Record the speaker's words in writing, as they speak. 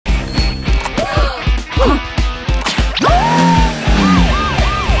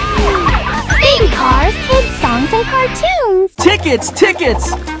Tickets! Tickets!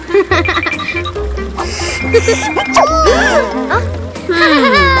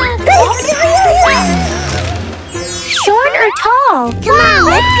 Short or tall? Come on,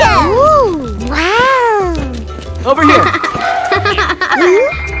 let's go! Ooh, wow! Over here!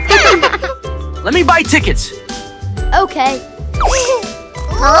 Let me buy tickets! Okay.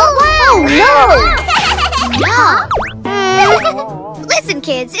 Oh, wow! No! Listen,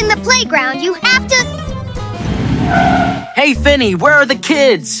 kids, in the playground, you have to... Hey, Finny, where are the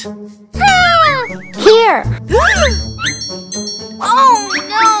kids? Here! Oh,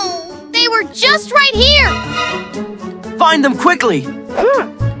 no! They were just right here! Find them quickly! Whoa!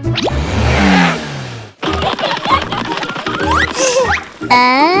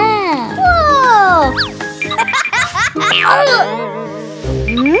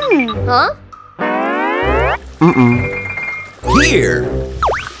 Huh? Here.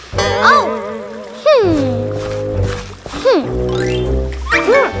 Oh!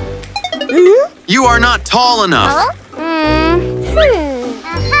 You are not tall enough. Huh?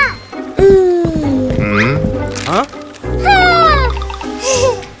 Huh?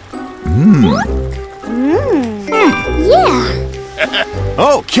 Yeah!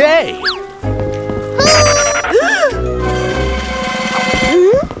 Okay.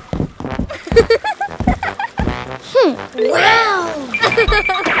 Wow!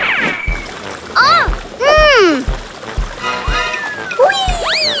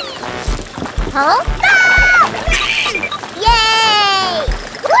 Huh? Yay!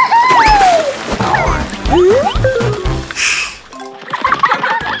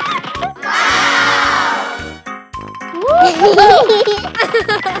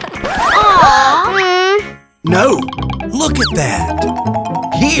 No. Look at that.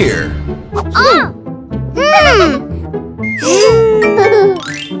 Here.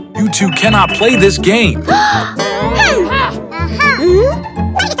 You two cannot play this game.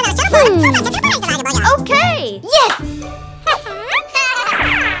 Okay. Yes.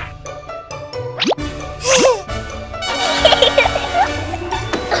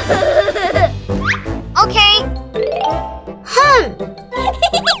 Okay.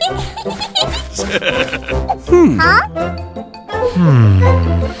 Huh?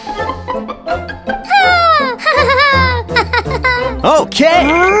 Okay.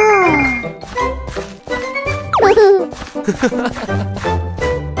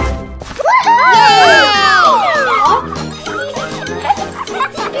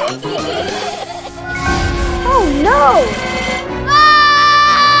 Oh no!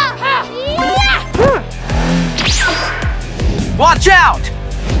 Watch out!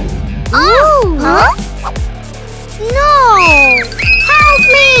 Oh! Huh? No! Help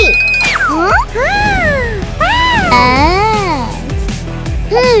me! Huh?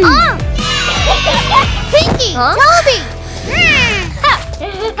 Pinky! Toby!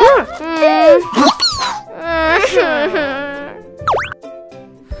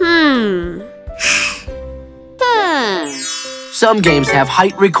 Some games have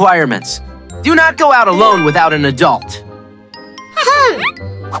height requirements. Do not go out alone without an adult.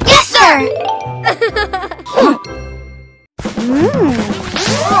 Yes, sir!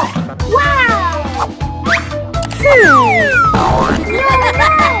 Wow!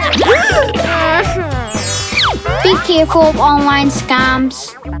 Be careful of online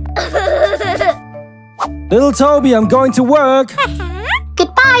scams. Little Toby, I'm going to work.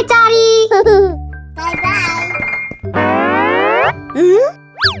 Goodbye, Daddy! Bye-bye.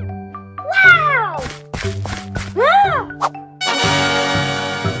 Wow!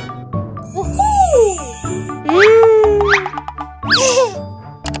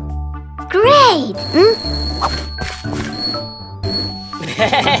 Great!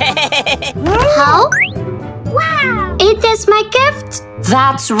 How? Wow! It is my gift?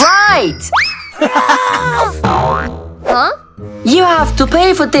 That's right! Huh? You have to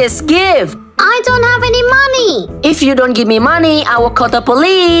pay for this gift. I don't have any money. If you don't give me money, I will call the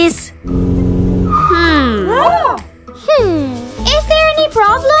police. Is there any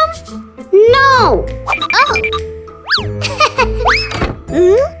problem? No. Oh.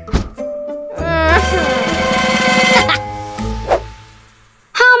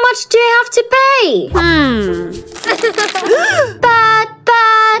 How much do you have to pay? But.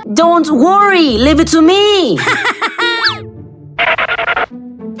 Don't worry, leave it to me.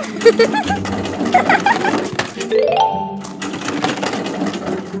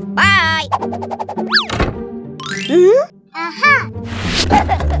 Bye.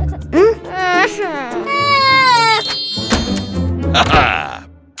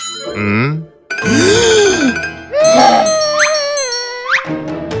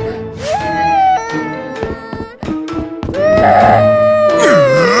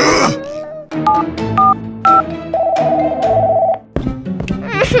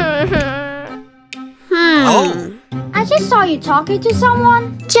 saw you talking to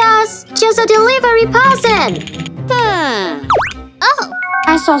someone. Just a delivery person. Oh.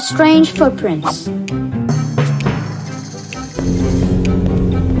 I saw strange footprints.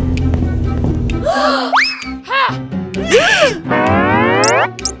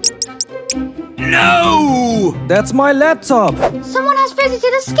 No! That's my laptop. Someone has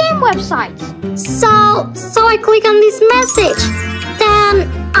visited a scam website. So I click on this message. Then,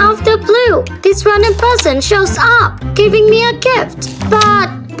 out of the blue, this random person shows up, giving me a gift. But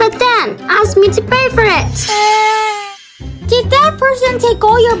then asked me to pay for it. Did that person take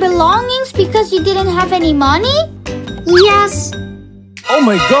all your belongings because you didn't have any money? Yes. Oh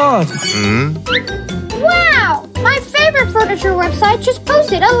my god. Wow! My favorite furniture website just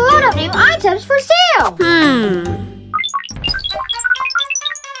posted a lot of new items for sale.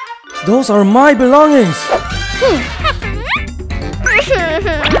 Those are my belongings.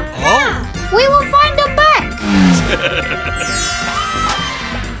 We will find them back.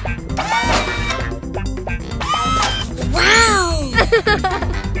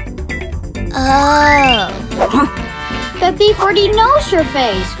 The thief already knows your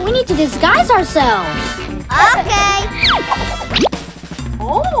face. We need to disguise ourselves. Okay.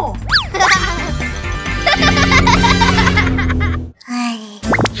 Oh.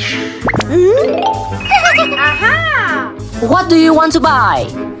 Aha! What do you want to buy?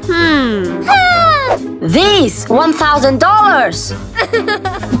 This $1,000.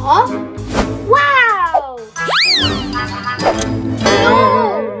 Huh? Wow!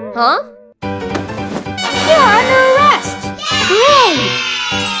 Huh? You're under arrest. Great!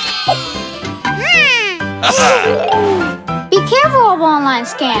 Be careful of online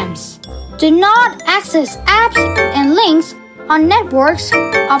scams. Do not access apps and links on networks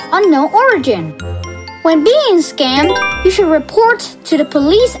of unknown origin. When being scammed, you should report to the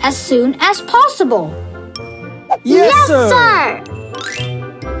police as soon as possible. Yes, sir.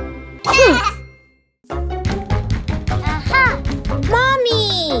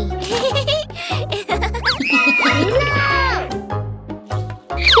 Mommy!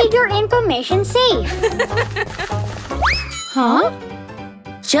 Keep your information safe. Huh?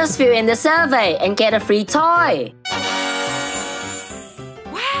 Just fill in the survey and get a free toy.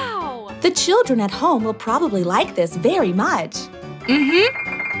 Wow! The children at home will probably like this very much.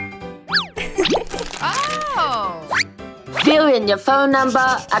 Oh! Fill in your phone number,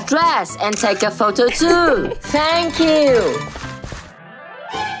 address, and take a photo too. Thank you.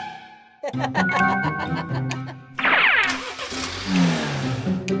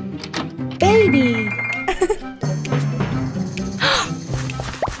 Baby!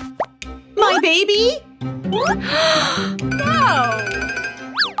 My baby? No!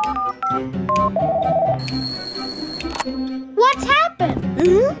 What's happened?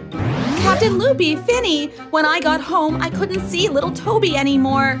 Captain Lupy, Finny, when I got home, I couldn't see little Toby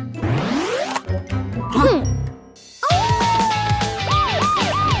anymore.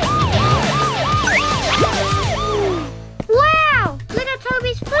 Wow! Little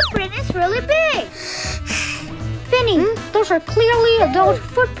Toby's footprint is really big. Finny, those are clearly adult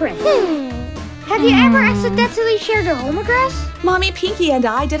footprints. Have you ever accidentally shared your home address? Mommy Pinky and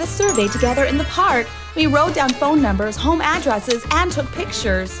I did a survey together in the park. We wrote down phone numbers, home addresses, and took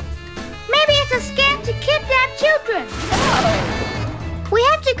pictures. Maybe it's a scam to kidnap children. We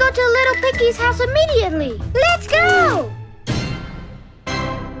have to go to Little Pinky's house immediately. Let's go!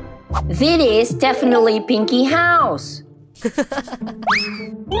 This is definitely Pinky house.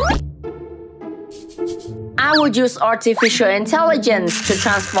 I would use artificial intelligence to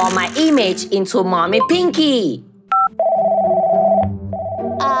transform my image into Mommy Pinky.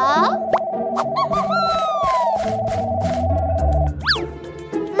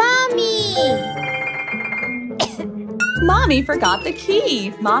 Mommy! Mommy forgot the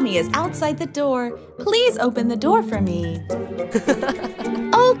key. Mommy is outside the door. Please open the door for me.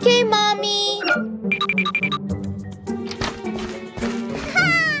 Okay, Mommy.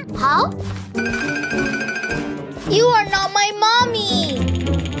 Huh? You are not my mommy.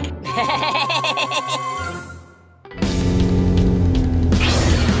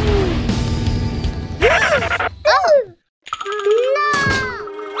 Oh!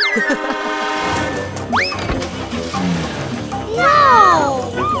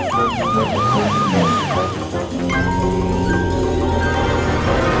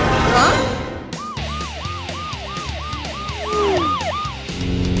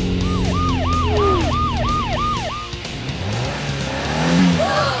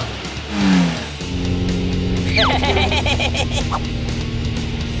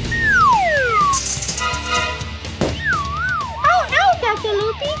 Oh no, Captain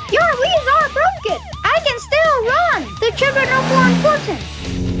Lupy! Your wheels are broken! I can still run! The Children are more important.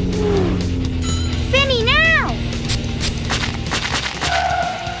 Finny, now!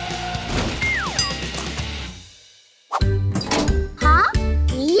 Huh?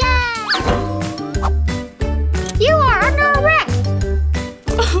 Yeah! You are under arrest.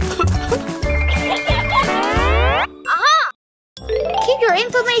 Aha! Keep your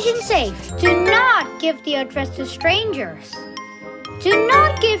information safe. Do not give the address to strangers. Do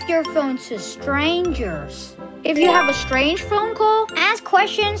not give your phone to strangers. If you have a strange phone call, ask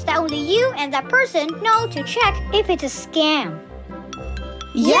questions that only you and that person know to check if it's a scam.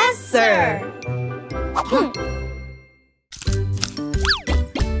 Yes, sir.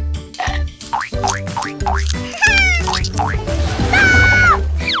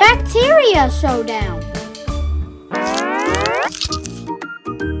 Bacteria showdown.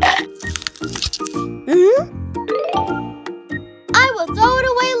 I will throw it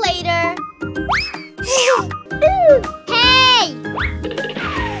away later. Hey!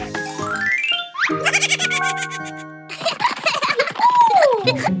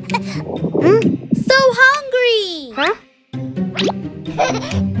 So hungry! Huh?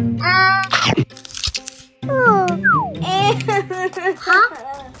 Huh?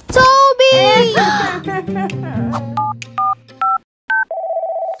 Toby!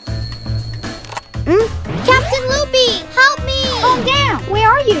 Captain Lupy, help me! Calm down. Where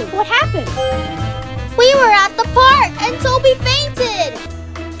are you? What happened? We were at the park and Toby fainted.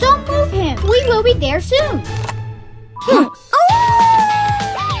 Don't move him. We will be there soon.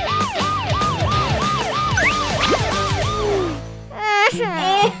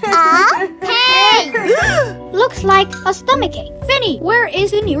 Hey! Looks like a stomachache. Finny, where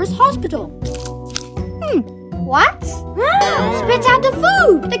is the nearest hospital? What? Spit out the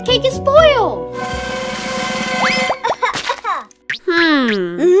food. The cake is spoiled.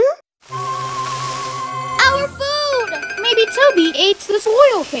 Our food! Maybe Toby ate the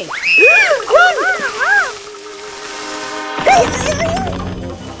spoiled cake.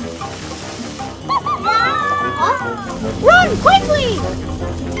 Run quickly!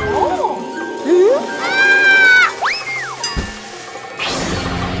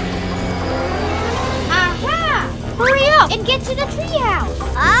 Aha! Hurry up and get to the treehouse.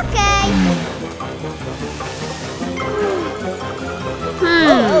 Okay.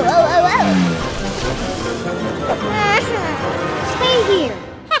 Stay here.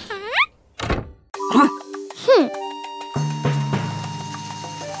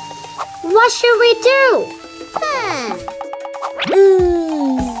 What should we do?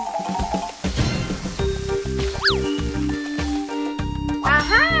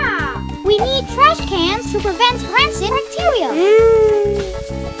 Aha! We need trash cans to prevent rancid bacteria.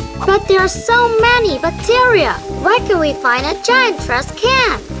 But there are so many bacteria. Where can we find a giant trash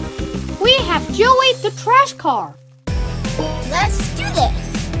can? We have Joey the trash car. Let's do this.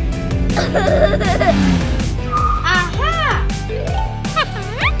 Aha!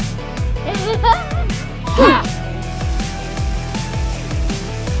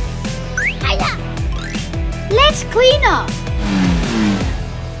 Let's clean up.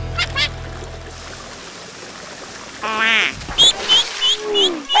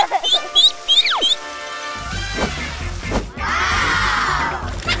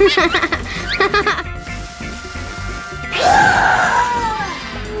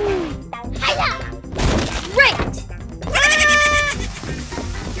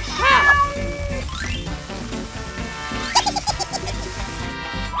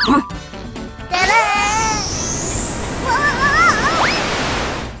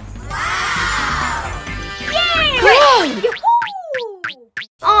 Great.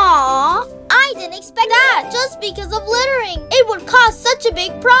 Aww, I didn't expect that just because of littering. It would cause such a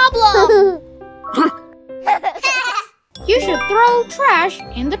big problem. You should throw trash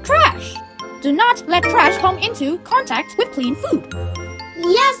in the trash. Do not let trash come into contact with clean food.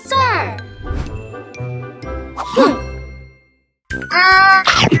 Yes, sir.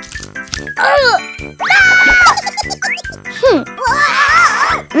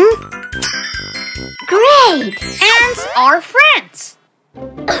 Great! Ants are friends.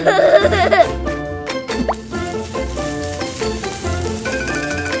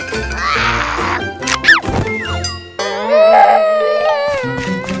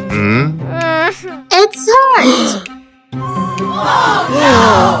 It's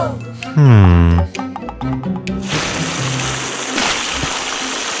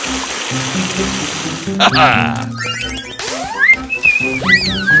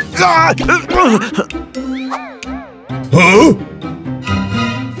hurt. Huh?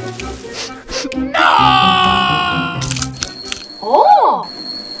 Oh!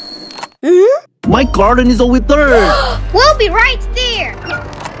 My garden is over there. We'll be right there.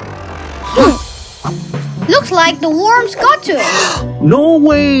 Looks like the worms got to it. No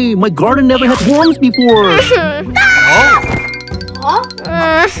way! My garden never had worms before.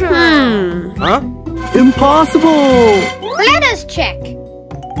 Huh? Impossible! Let us check.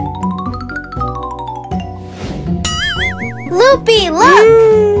 Loopy, look!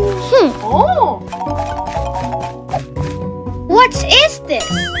 What is this?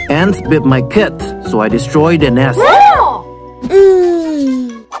 Ants bit my kit, so I destroyed the nest.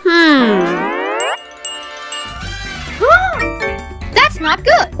 That's not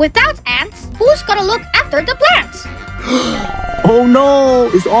good. Without ants, who's gonna look after the plants? Oh no!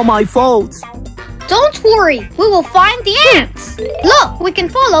 It's all my fault. Don't worry, we will find the ants. Look, we can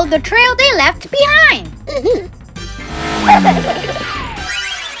follow the trail they left behind.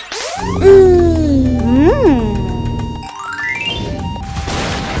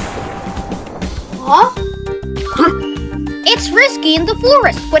 It's risky in the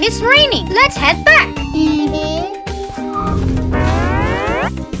forest when it's raining. Let's head back.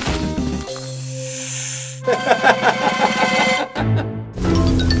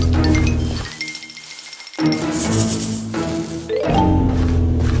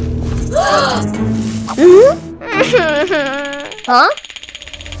 Huh?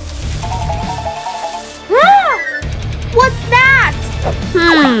 What's that?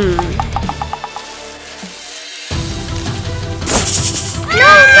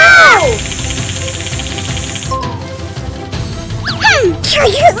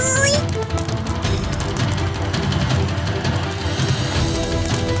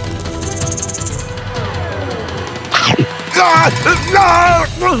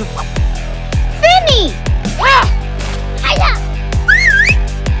 No! Finny!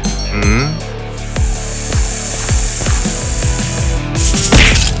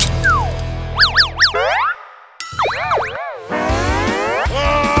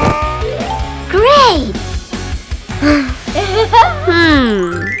 Great!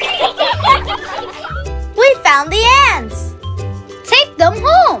 We found the ants! Take them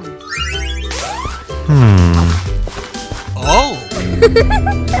home!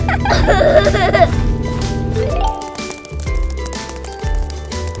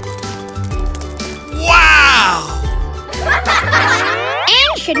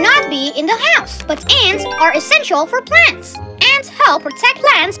 Ants should not be in the house, but ants are essential for plants. Ants help protect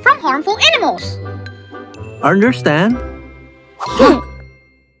plants from harmful animals. Understand?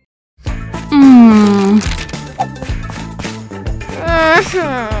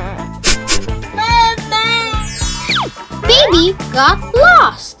 Baby got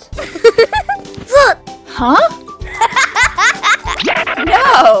lost. Huh?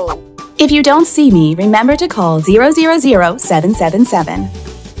 No! If you don't see me, remember to call 000-777.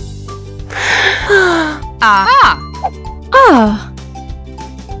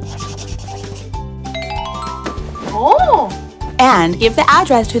 And give the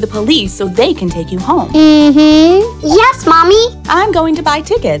address to the police so they can take you home. Yes, Mommy. I'm going to buy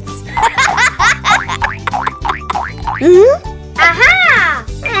tickets. Aha!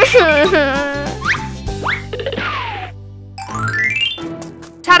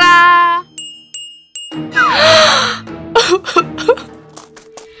 Ta-da!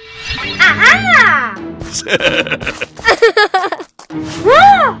 Aha!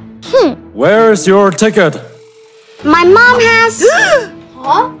 Where's your ticket? My mom has...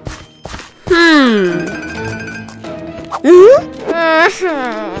 Huh?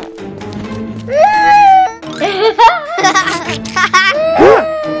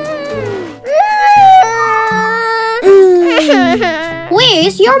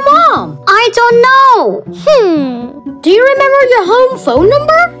 Where's your mom? I don't know. Do you remember your home phone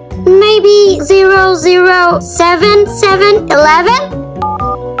number? Maybe 007711?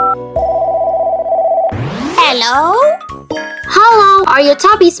 Hello? Hello, are you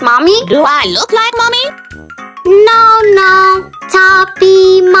Toppy's mommy? Do I look like mommy? No.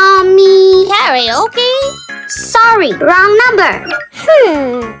 Toppy, mommy. Karaoke? Sorry, wrong number.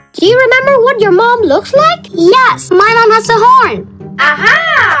 Do you remember what your mom looks like? Yes, my mom has a horn.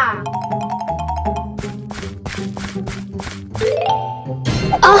 Aha!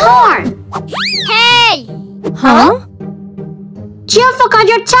 A horn. Hey! Huh? You forgot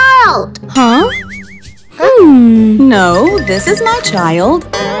your child. Huh? No, this is my child.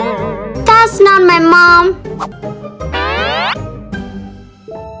 That's not my mom.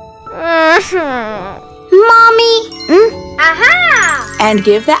 Mommy. Aha! And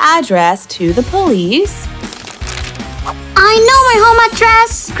give the address to the police. I know my home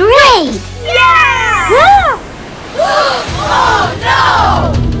address. Great. Yeah! Oh no!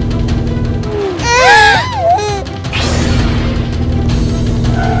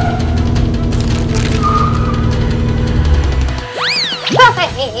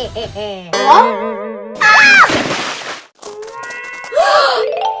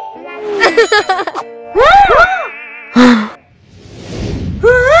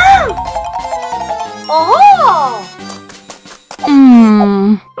 Oh!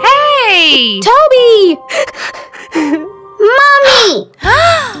 Hey! Toby! Mommy!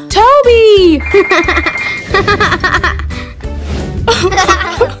 Toby!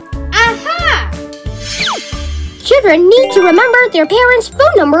 Aha! Children need to remember their parents'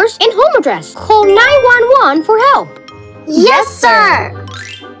 phone numbers and home address. Call 911 for help. Yes, sir!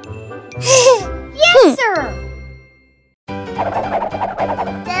 Yes, sir!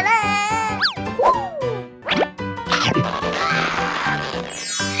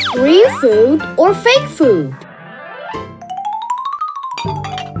 Real food or fake food?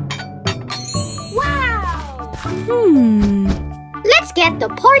 Wow! Let's get the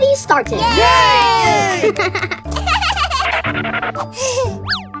party started. Yay!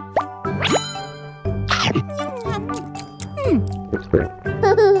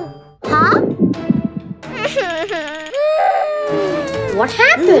 Huh? What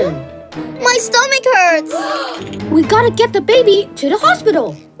happened? My stomach hurts! We gotta get the baby to the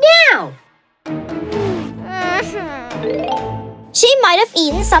hospital. Now! She might have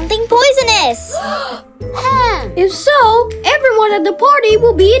eaten something poisonous. If so, everyone at the party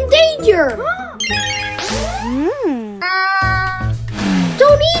will be in danger.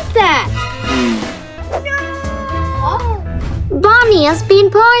 Don't eat that! Bonnie has been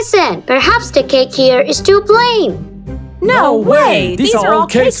poisoned. Perhaps the cake here is too plain. No way! These are all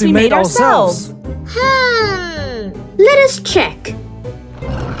cakes we made ourselves. Let us check.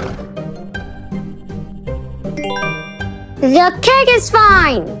 The cake is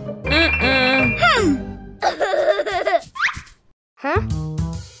fine. Huh?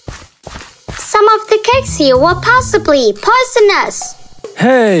 Some of the cakes here were possibly poisonous.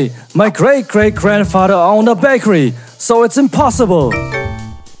 Hey, my great-great-grandfather owned a bakery, so it's impossible.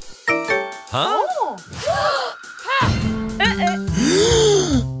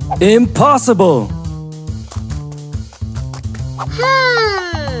 Impossible.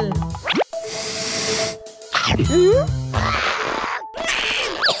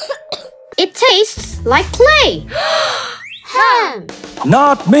 It tastes like clay.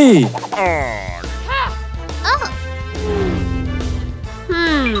 Not me.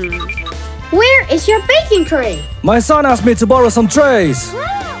 Where is your baking tray? My son asked me to borrow some trays.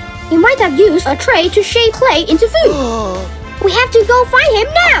 He might have used a tray to shape clay into food. We have to go find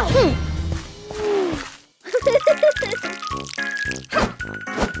him now.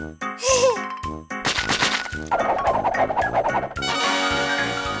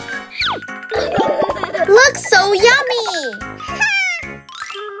 Looks so yummy.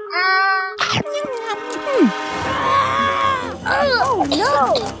 Oh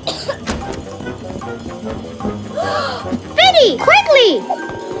no! Finny, quickly!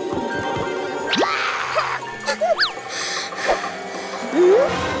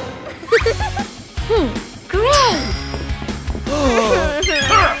 Great.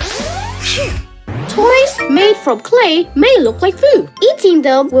 Toys made from clay may look like food. Eating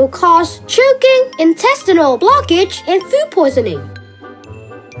them will cause choking, intestinal blockage, and food poisoning.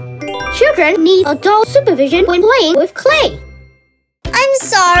 Children need adult supervision when playing with clay. I'm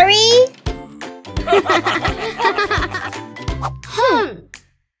sorry.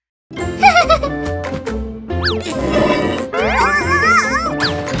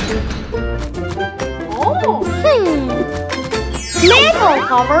 Manhole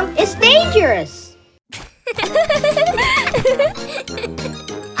cover is dangerous.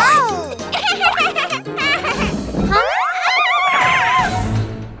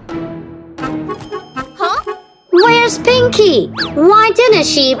 Where's Pinky? Why didn't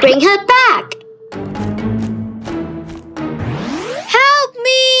she bring her back? Help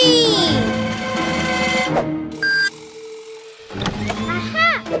me!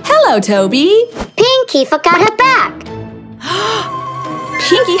 Hello, Toby. Pinky forgot her bag.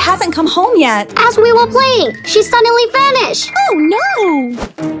 Pinky hasn't come home yet. As we were playing, she suddenly vanished. Oh no!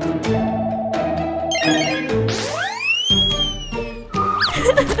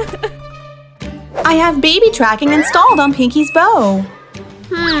 I have baby tracking installed on Pinky's bow.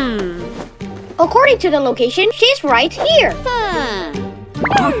 According to the location, she's right here.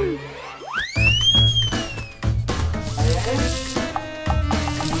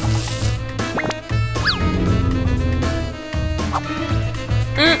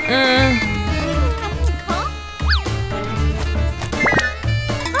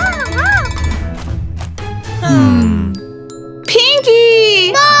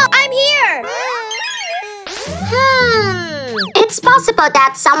 Pinky! I'm here! It's possible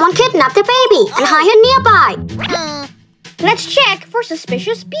that someone kidnapped the baby and hid her nearby. Let's check for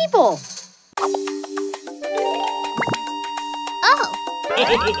suspicious people.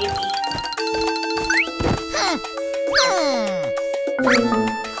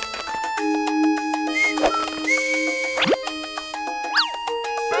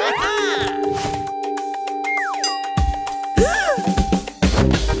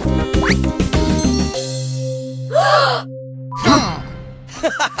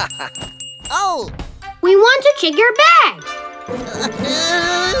 We want to check your bag.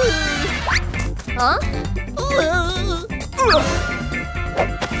 Huh?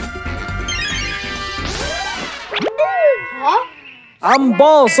 I'm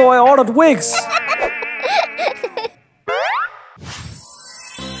bald, so I ordered wigs.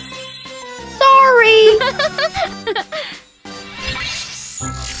 Sorry.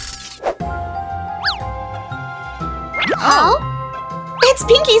 Oh? It's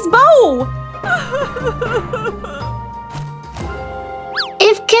Pinky's bow!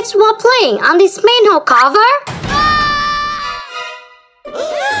 If kids were playing on this manhole cover,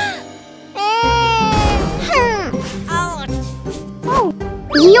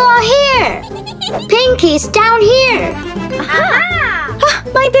 you are here. Pinky's down here.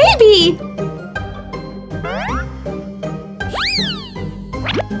 My baby!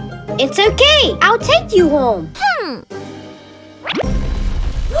 It's okay. I'll take you home.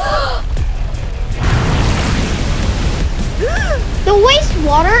 The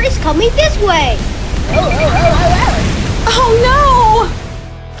wastewater is coming this way. Oh no!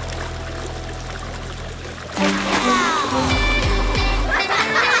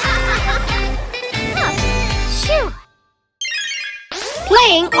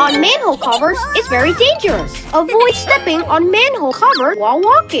 Playing on manhole covers is very dangerous. Avoid stepping on manhole cover while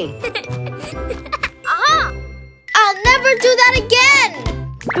walking. I'll never do that again.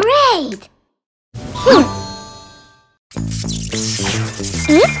 Great.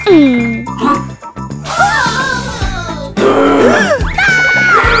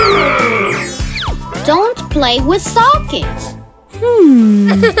 Don't play with sockets.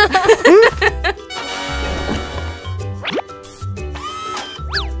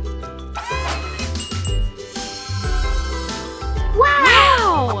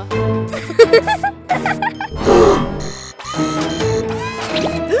 Wow!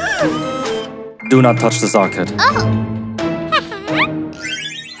 Do not touch the socket.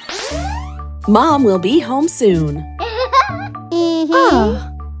 Mom will be home soon.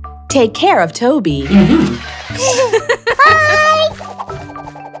 Take care of Toby.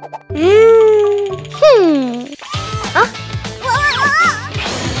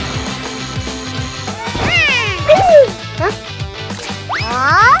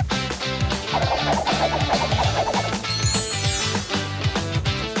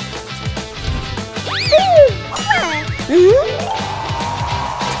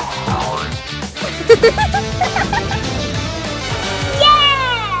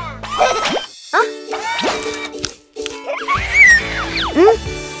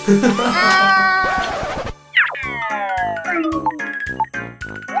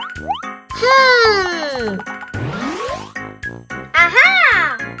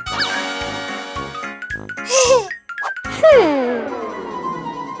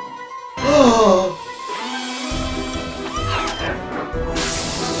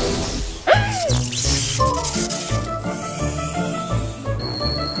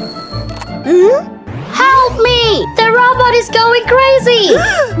 Help me! The robot is going crazy!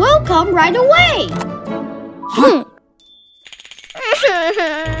 We'll come right away!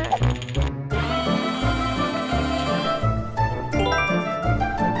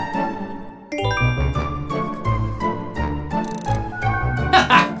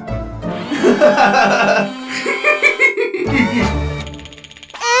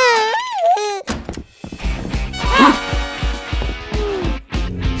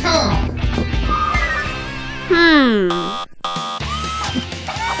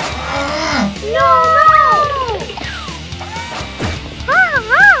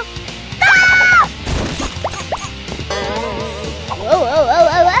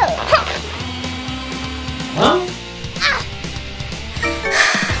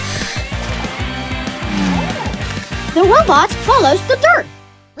 The robot follows the dirt.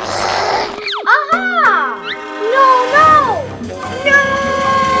 Aha! No, no!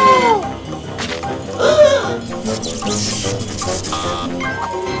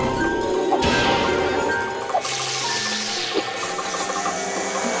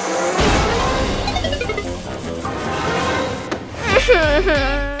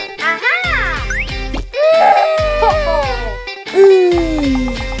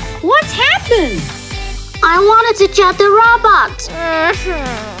 What's happened? I wanted to chat the robot.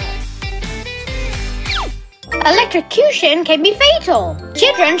 Electrocution can be fatal.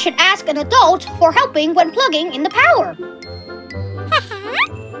 Children should ask an adult for helping when plugging in the power.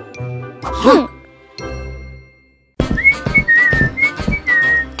 Huh?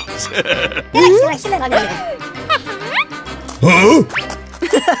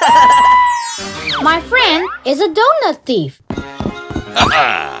 My friend is a donut thief.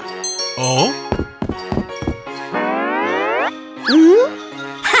 Oh?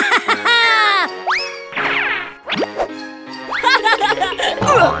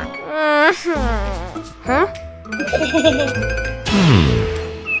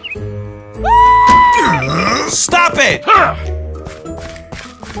 Stop it!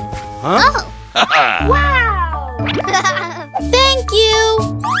 Oh! Wow! Thank you!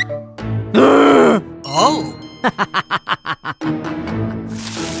 Oh!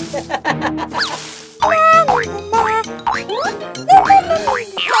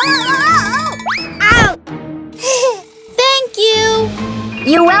 Ow! Thank you!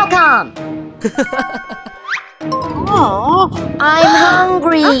 You're welcome. I'm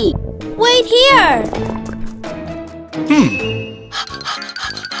hungry. Wait here!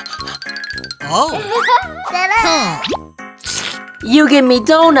 Oh! You give me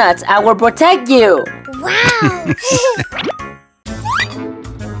donuts, I will protect you. Wow!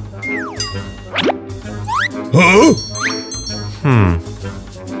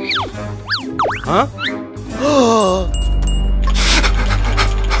 Huh? Huh?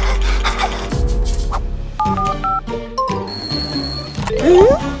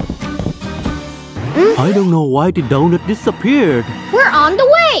 I don't know why the donut disappeared. We're on the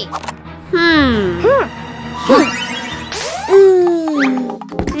way!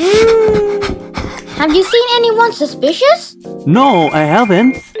 Have you seen anyone suspicious? No, I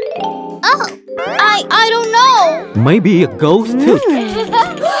haven't. Oh, I don't know. Maybe a ghost too.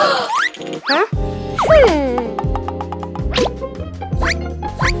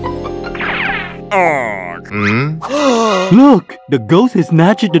 Look, the ghost has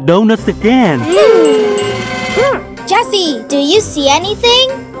snatched the donuts again. Jessie, do you see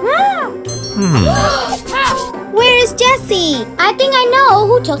anything? Where is Jessie? I think I know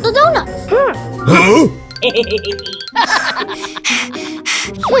who took the donuts. Huh?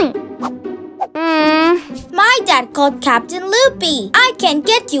 My dad called Captain Lupy. I can't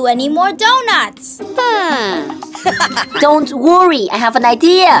get you any more donuts. Don't worry, I have an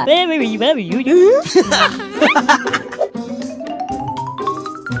idea.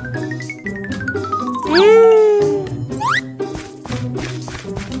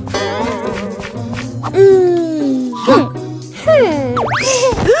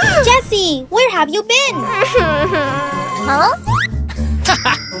 Jessie, where have you been? Huh?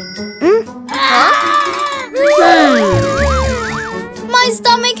 My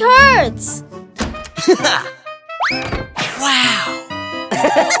stomach hurts. Wow!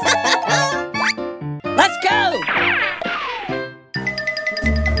 Let's go!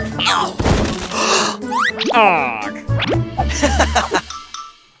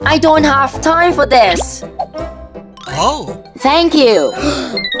 I don't have time for this. Oh! Thank you.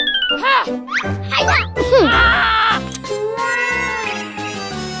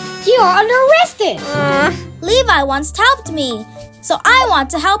 You are under arrested. Levi once helped me, so I want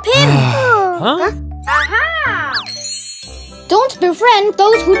to help him. Huh? Don't befriend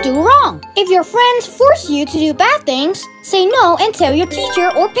those who do wrong. If your friends force you to do bad things, say no and tell your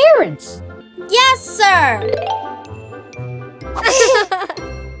teacher or parents. Yes, sir.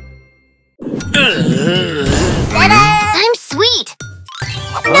 I'm sweet.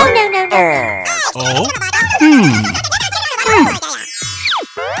 No. Oh?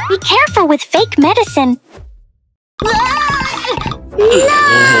 Be careful with fake medicine.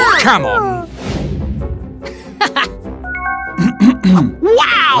 Come on.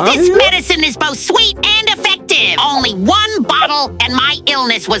 Wow, this medicine is both sweet and effective. Only one bottle and my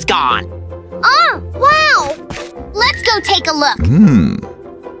illness was gone. Oh, wow. Let's go take a look.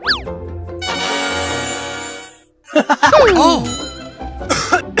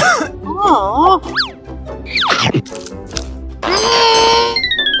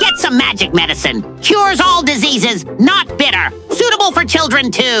 Get some magic medicine. Cures all diseases, not bitter. Suitable for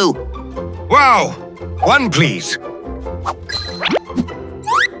children too. Wow! One, please.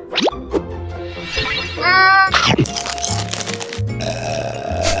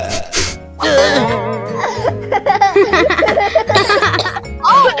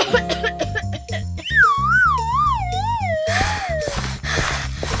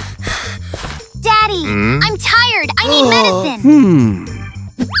 Daddy, I'm tired. I need medicine.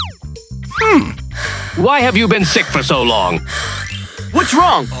 Why have you been sick for so long? What's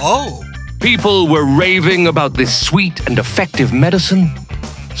wrong? Oh! People were raving about this sweet and effective medicine,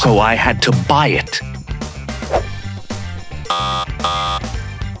 so I had to buy it.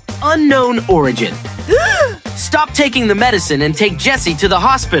 Unknown origin. Stop taking the medicine and take Jessie to the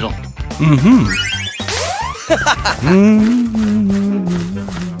hospital.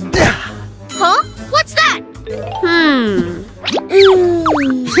 Huh? What's that?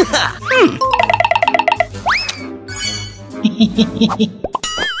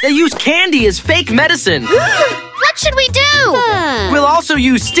 They use candy as fake medicine. What should we do? We'll also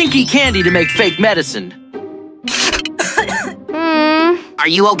use stinky candy to make fake medicine. Are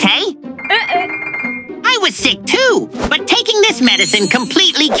you okay? I was sick too, but taking this medicine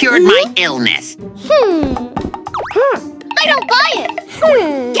completely cured my illness. I don't buy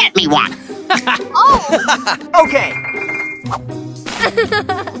it. Get me one. Okay.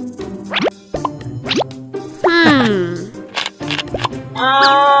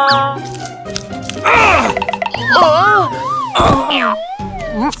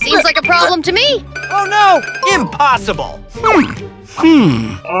 Seems like a problem to me. Oh no! Impossible!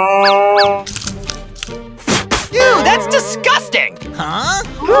 Ew, that's disgusting! Huh?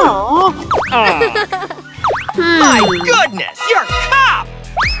 My goodness, you're a cop!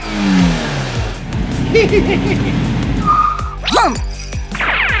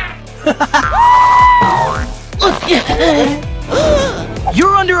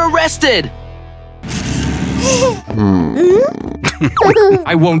 You're under arrested!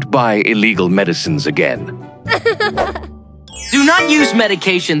 I won't buy illegal medicines again. Do not use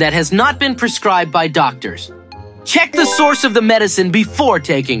medication that has not been prescribed by doctors. Check the source of the medicine before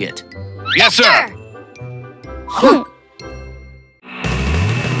taking it. Yes, sir.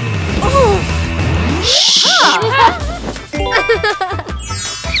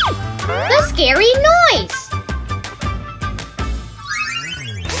 The scary noise.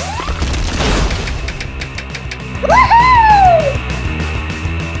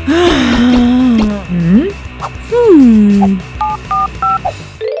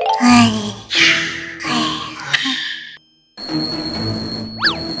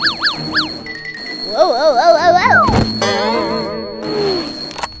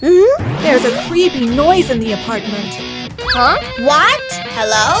 There's a creepy noise in the apartment. Huh? What?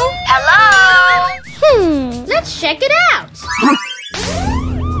 Hello? Hello? Let's check it out.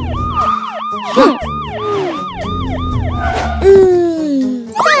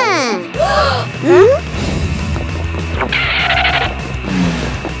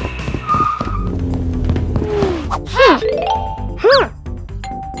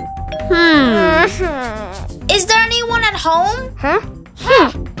 Is there anyone at home?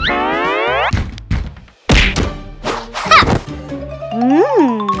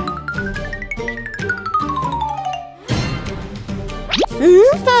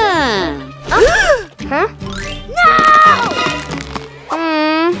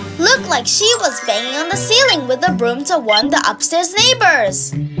 Looked like she was banging on the ceiling with a broom to warn the upstairs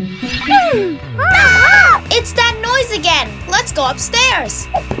neighbors. It's that noise again. Let's go upstairs.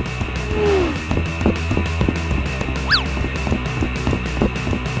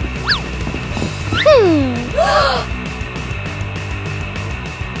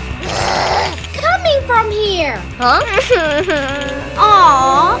 Coming from here. Huh?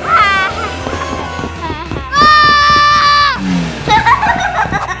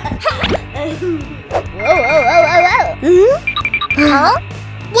 Huh?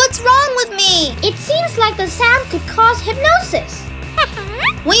 What's wrong with me? It seems like the sound could cause hypnosis.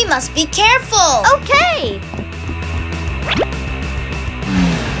 We must be careful. Okay.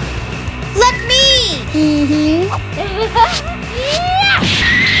 Let me.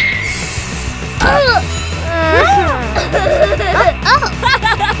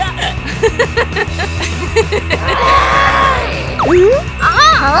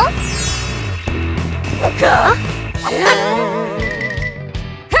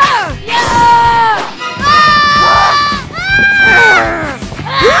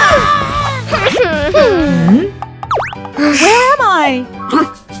 Where am I?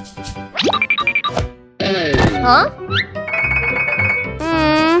 Huh?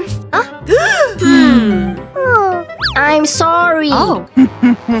 I'm sorry. Oh.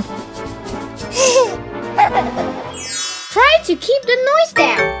 Try to keep the noise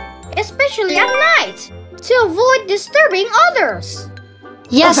down, especially at night, to avoid disturbing others.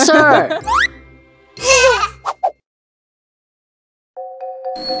 Yes, sir.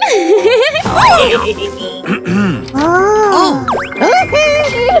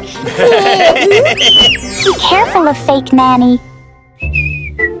 Be careful of fake nanny.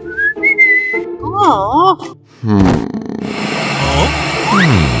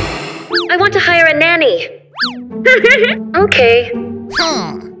 I want to hire a nanny. Okay.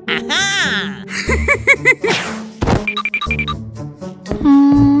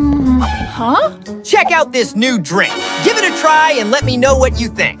 Huh? Check out this new drink. Give it a try and let me know what you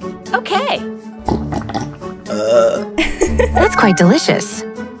think. Okay. That's quite delicious.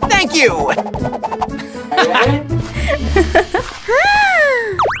 Thank you.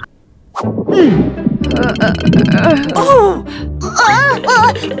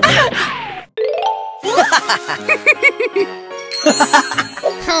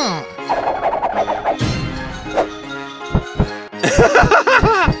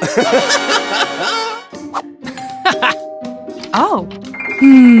 Oh.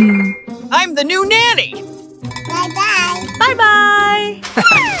 I'm the new nanny. Bye-bye. Bye-bye.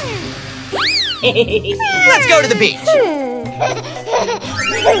 Let's go to the beach.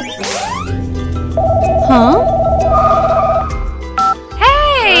 Huh?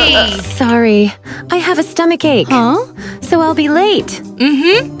 Hey! Sorry, I have a stomach ache. Huh? So I'll be late. Who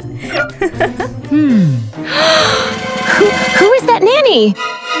is that nanny?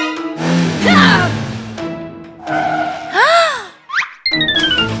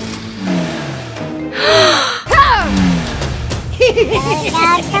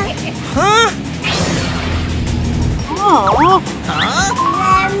 Huh? Oh.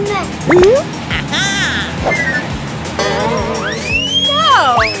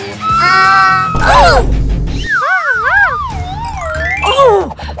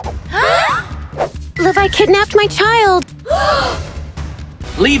 Huh? Levi kidnapped my child.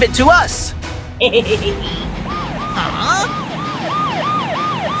 Leave it to us.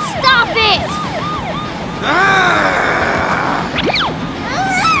 Stop it!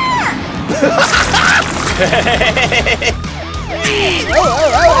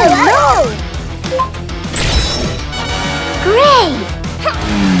 Great!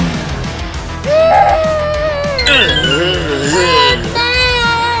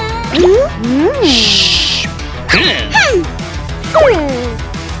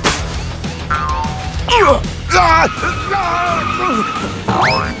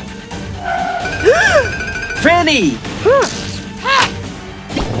 Finny!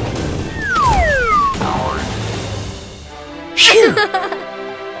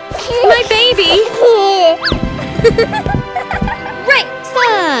 My baby!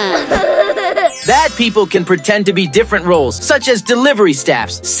 Bad people can pretend to be different roles, such as delivery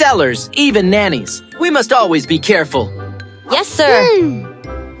staffs, sellers, even nannies. We must always be careful. Yes, sir.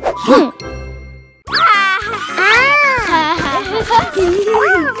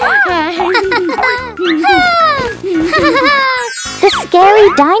 The scary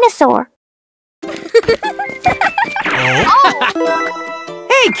dinosaur.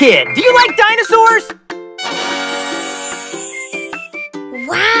 Hey, kid, do you like dinosaurs?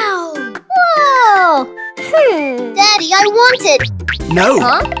 Wow! Whoa! Daddy, I want it. No.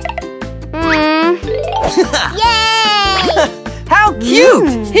 Huh? Yay! How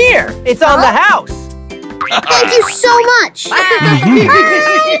cute! Here, it's on the house. Thank you so much.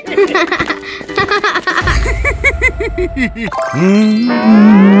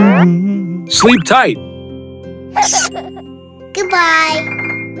 Sleep tight. Goodbye.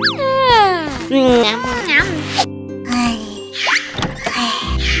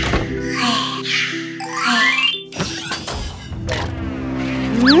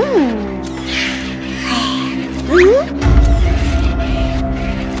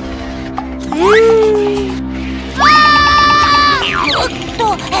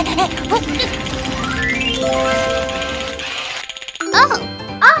 Oh!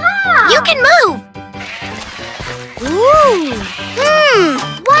 Aha! You can move! Ooh!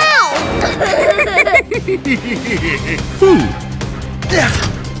 Wow!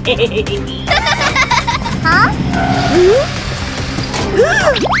 Huh?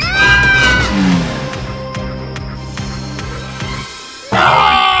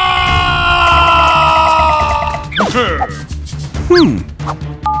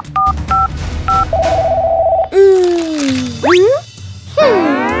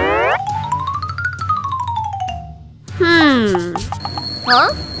 Huh?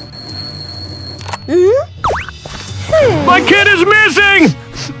 My kid is missing!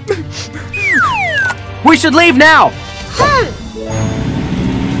 We should leave now!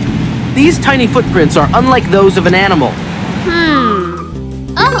 These tiny footprints are unlike those of an animal.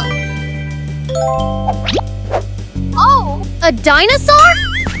 Oh! A dinosaur?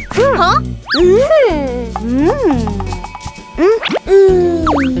 Huh?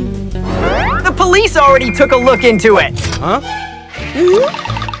 The police already took a look into it. Huh?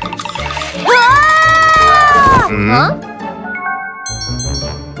 Huh?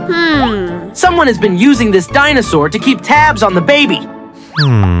 Someone has been using this dinosaur to keep tabs on the baby.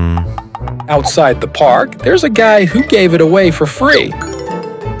 Outside the park, there's a guy who gave it away for free.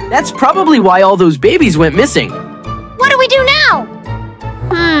 That's probably why all those babies went missing. What do we do now?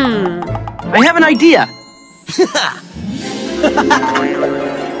 I have an idea.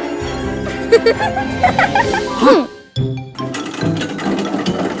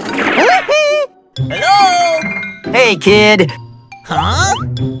 Hello? Hey, kid. Huh?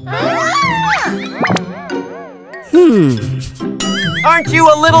 Aren't you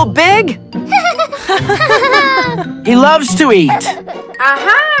a little big? He loves to eat.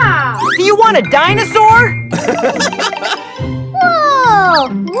 Aha! Do you want a dinosaur? Whoa!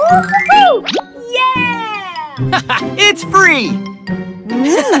 Woo-hoo! Yeah! It's free.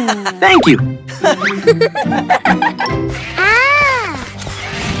 Thank you.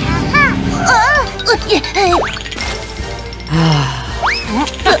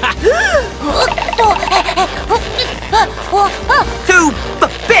 Too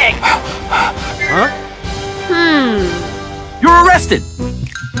big. Huh? You're arrested.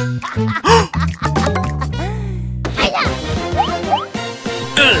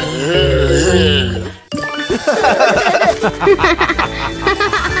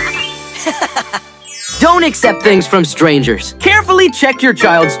 Don't accept things from strangers. Carefully check your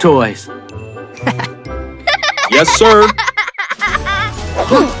child's toys. Yes, sir.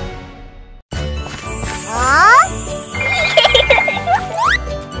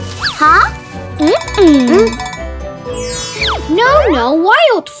 Huh? No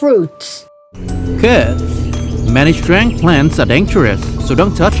wild fruits. Kids, many strength plants are dangerous, so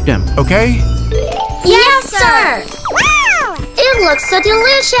don't touch them, okay? Yes, sir! Wow! It looks so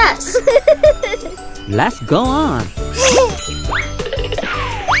delicious! Let's go on.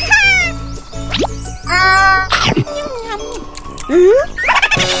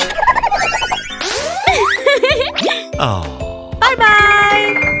 Oh.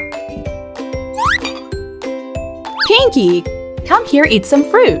 Bye-bye! Pinky, come here, eat some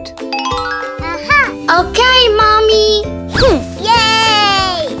fruit. Okay, Mommy!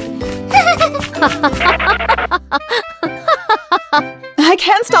 Yay! I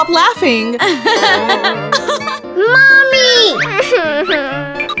can't stop laughing. Mommy!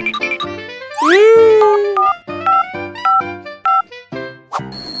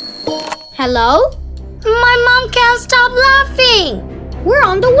 Hello? My mom can't stop laughing! We're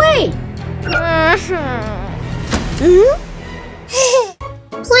on the way.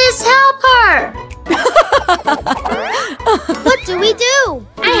 Please help her! What do we do?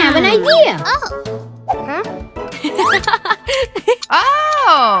 I have an idea.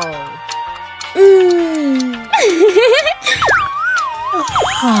 Oh!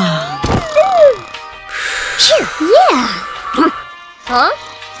 Yeah! Huh?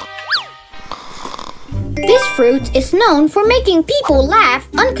 This fruit is known for making people laugh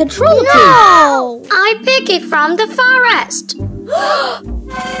uncontrollably. No! I pick it from the forest.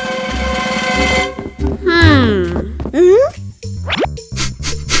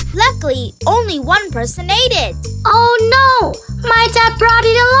 Luckily, only one person ate it. Oh no! My dad brought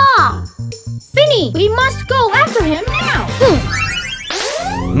it along. Finny, we must go after him now.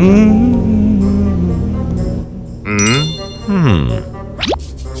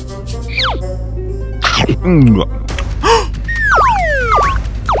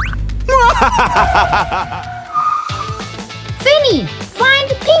 Finny, find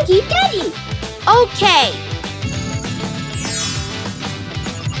Pinky Daddy. Okay.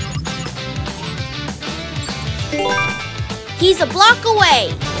 He's a block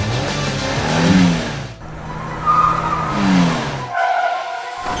away.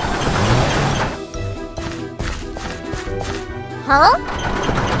 Huh?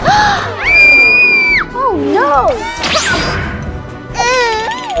 Oh no!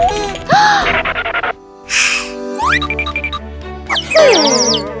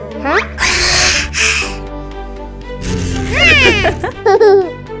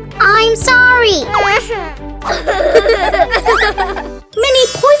 I'm sorry. Many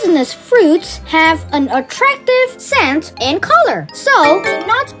poisonous fruits have an attractive scent and color, so do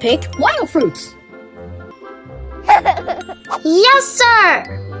not pick wild fruits. Yes, sir.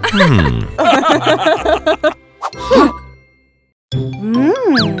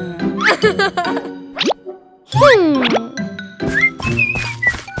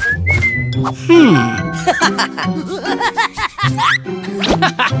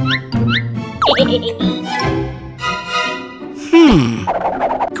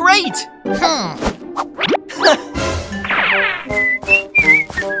 Great!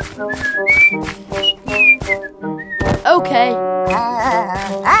 Okay.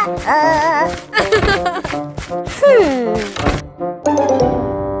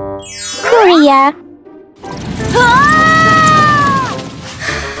 Korea.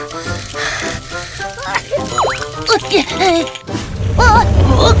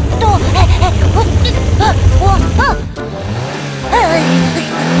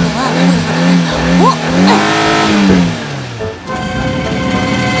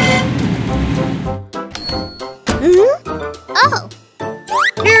 Oh.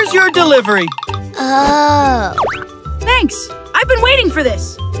 Here's your delivery. Oh. Thanks. I've been waiting for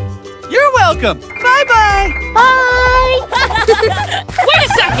this. You're welcome. Bye-bye. Bye. Wait a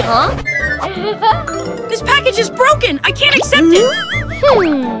second. Huh? This package is broken. I can't accept it.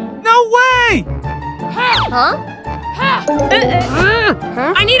 No way. Huh?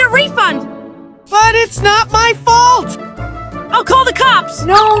 I need a refund. But it's not my fault. I'll call the cops.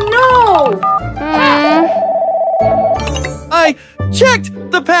 No. I checked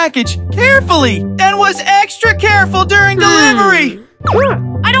the package carefully and was extra careful during delivery.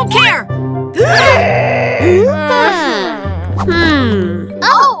 I don't care.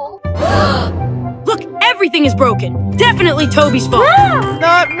 Oh. Look, everything is broken. Definitely Toby's fault.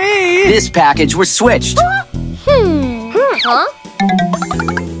 Not me. This package was switched. Huh?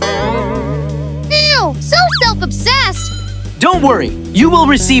 Ew, so self-obsessed. Don't worry, you will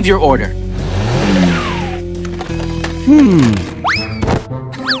receive your order.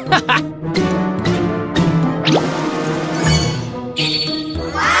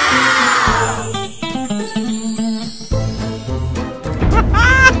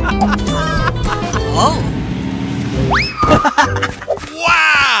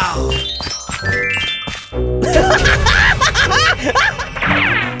 Wow!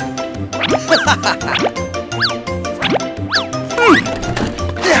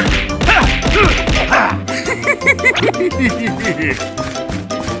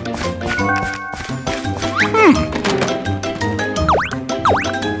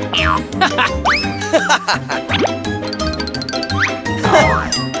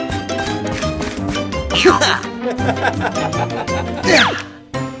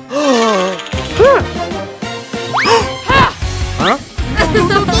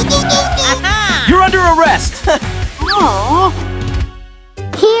 You're under arrest.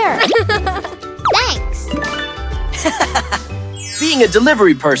 Here. Thanks. Being a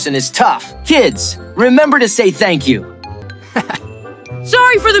delivery person is tough. Kids, remember to say thank you.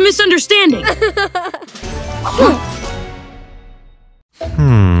 Sorry for the misunderstanding.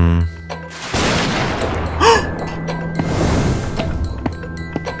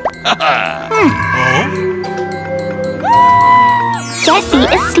 Jessie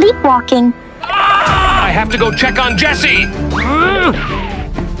is sleepwalking. I have to go check on Jessie.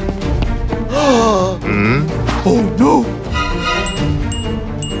 Oh no.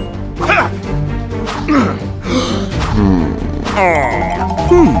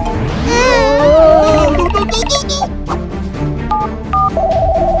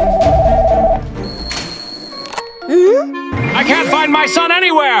 I can't find my son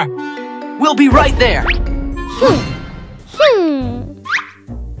anywhere. We'll be right there.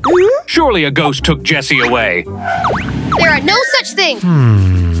 Surely a ghost took Jessie away. There are no such things.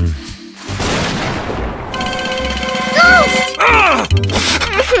 Ghost!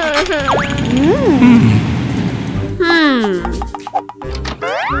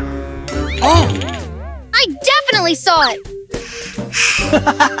 I definitely saw it.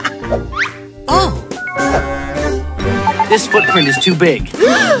 This footprint is too big.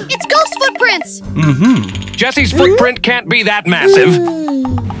 It's ghost footprints. Jessie's footprint can't be that massive.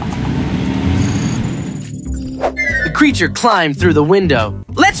 The creature climbed through the window.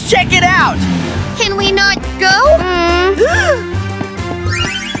 Let's check it out. Can we not go?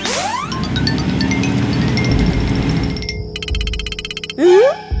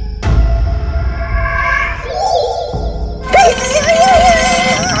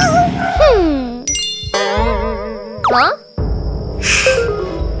 Huh?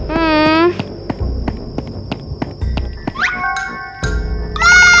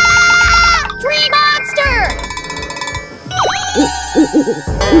 Tree monster!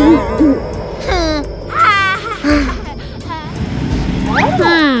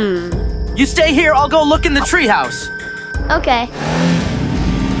 You stay here, I'll go look in the treehouse. Okay.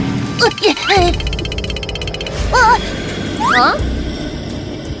 Huh?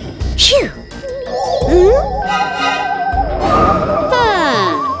 Phew.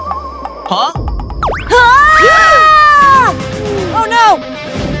 Huh? Oh no!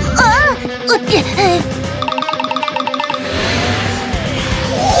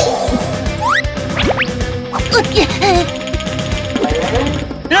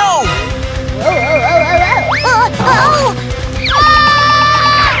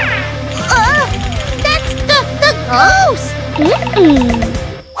 ghost!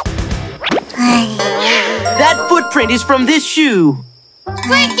 That footprint is from this shoe.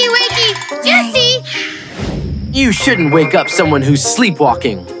 Wakey, wakey! Jessie! You shouldn't wake up someone who's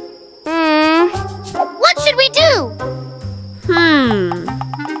sleepwalking. What should we do?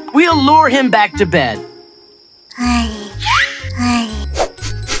 We'll lure him back to bed.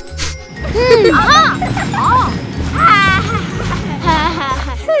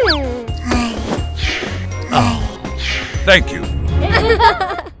 Thank you.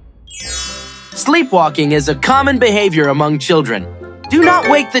 Sleepwalking is a common behavior among children. Do not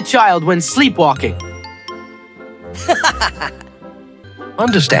wake the child when sleepwalking.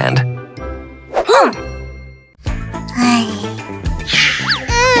 Understand.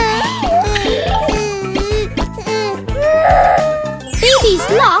 Baby's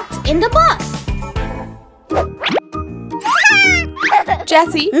locked in the bus.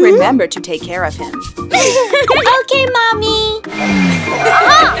 Jessie, remember to take care of him. Okay, Mommy.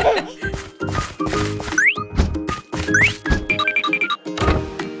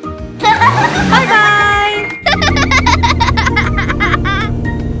 Bye-bye.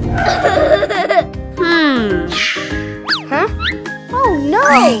 Huh? Oh no!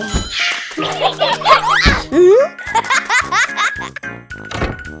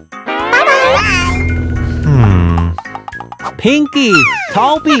 Pinky,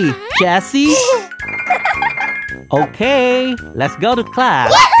 Toby, Jessie. Okay, let's go to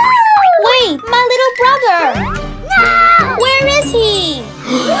class. Wait, my little brother. No! Where is he?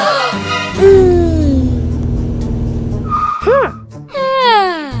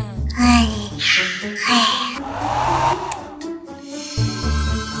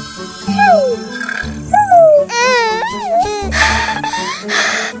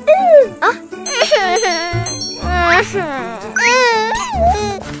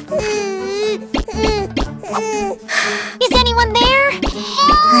 Is anyone there?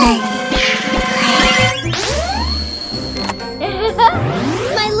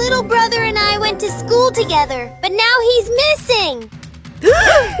 My little brother and I went to school together, but now he's missing.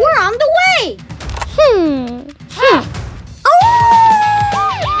 We're on the way.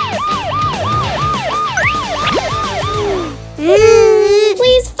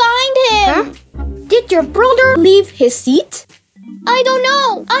 Please find him. Did your brother leave his seat? I don't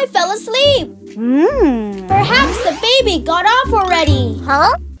know. I fell asleep. Perhaps the baby got off already.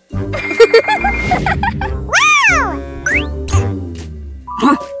 Huh?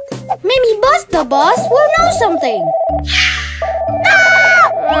 Maybe Buzz the bus will know something.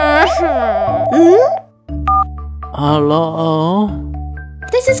 Hello?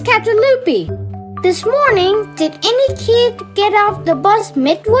 This is Captain Lupy. This morning, did any kid get off the bus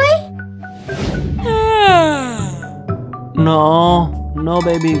midway? No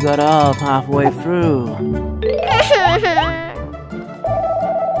baby got off halfway through.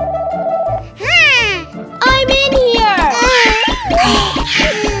 I'm in here.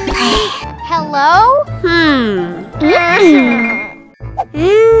 Hello?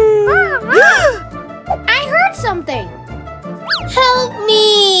 I heard something. Help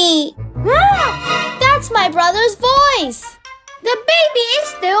me. That's my brother's voice. The baby is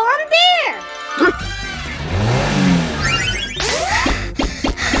still on there.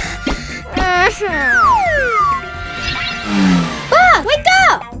 Wake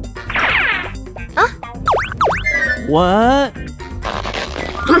up! What?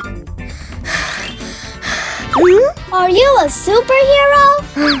 Are you a superhero?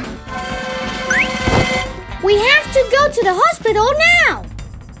 We have to go to the hospital now.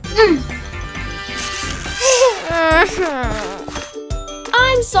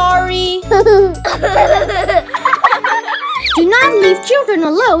 I'm sorry. Do not leave children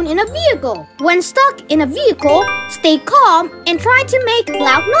alone in a vehicle. When stuck in a vehicle, stay calm and try to make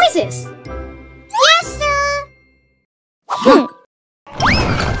loud noises. Yes, sir.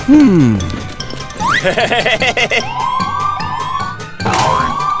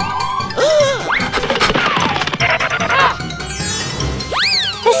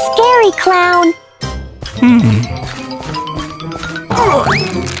 The scary clown.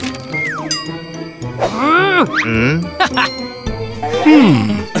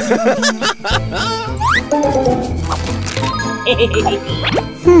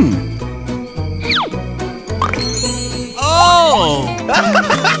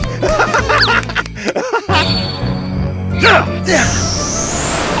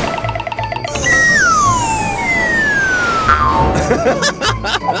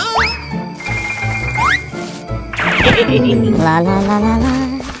 La la la la la.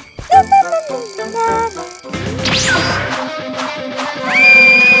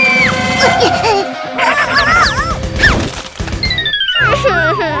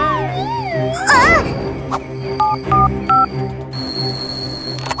 Chief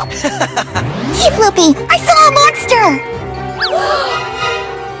Lupy, I saw a monster!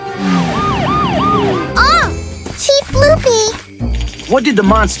 Chief Lupy! What did the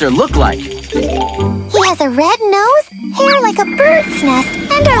monster look like? He has a red nose, hair like a bird's nest,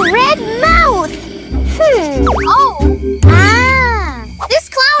 and a red mouth! Oh! Ah! This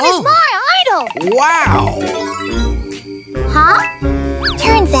clown is my idol! Wow! Huh?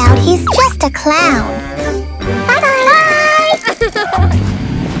 Turns out he's just a clown. Bye-bye!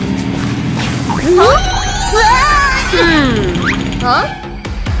 Huh?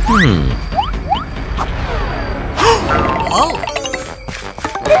 Oh!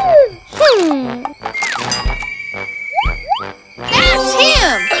 That's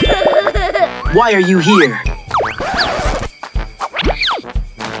him! Why are you here?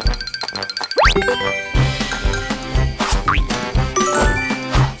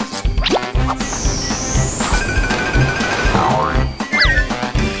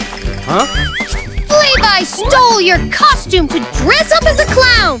 Huh? Levi stole your costume to dress up as a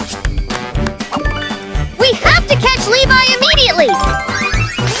clown! We have to catch Levi immediately!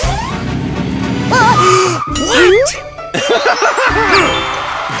 What?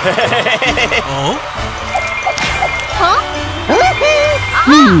 Oh?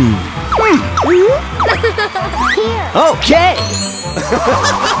 Okay.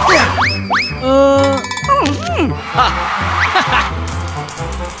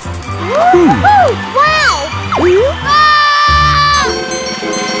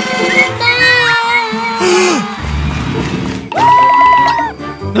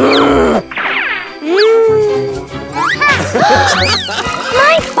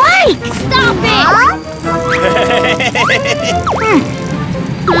 My bike! Stop it!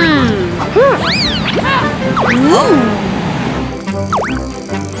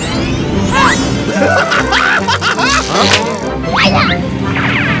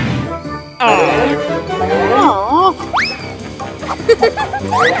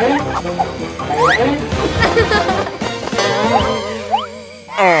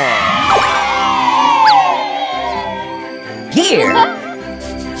 Here!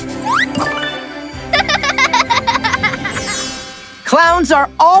 Clowns are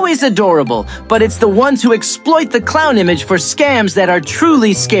always adorable, but it's the ones who exploit the clown image for scams that are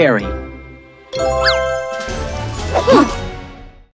truly scary.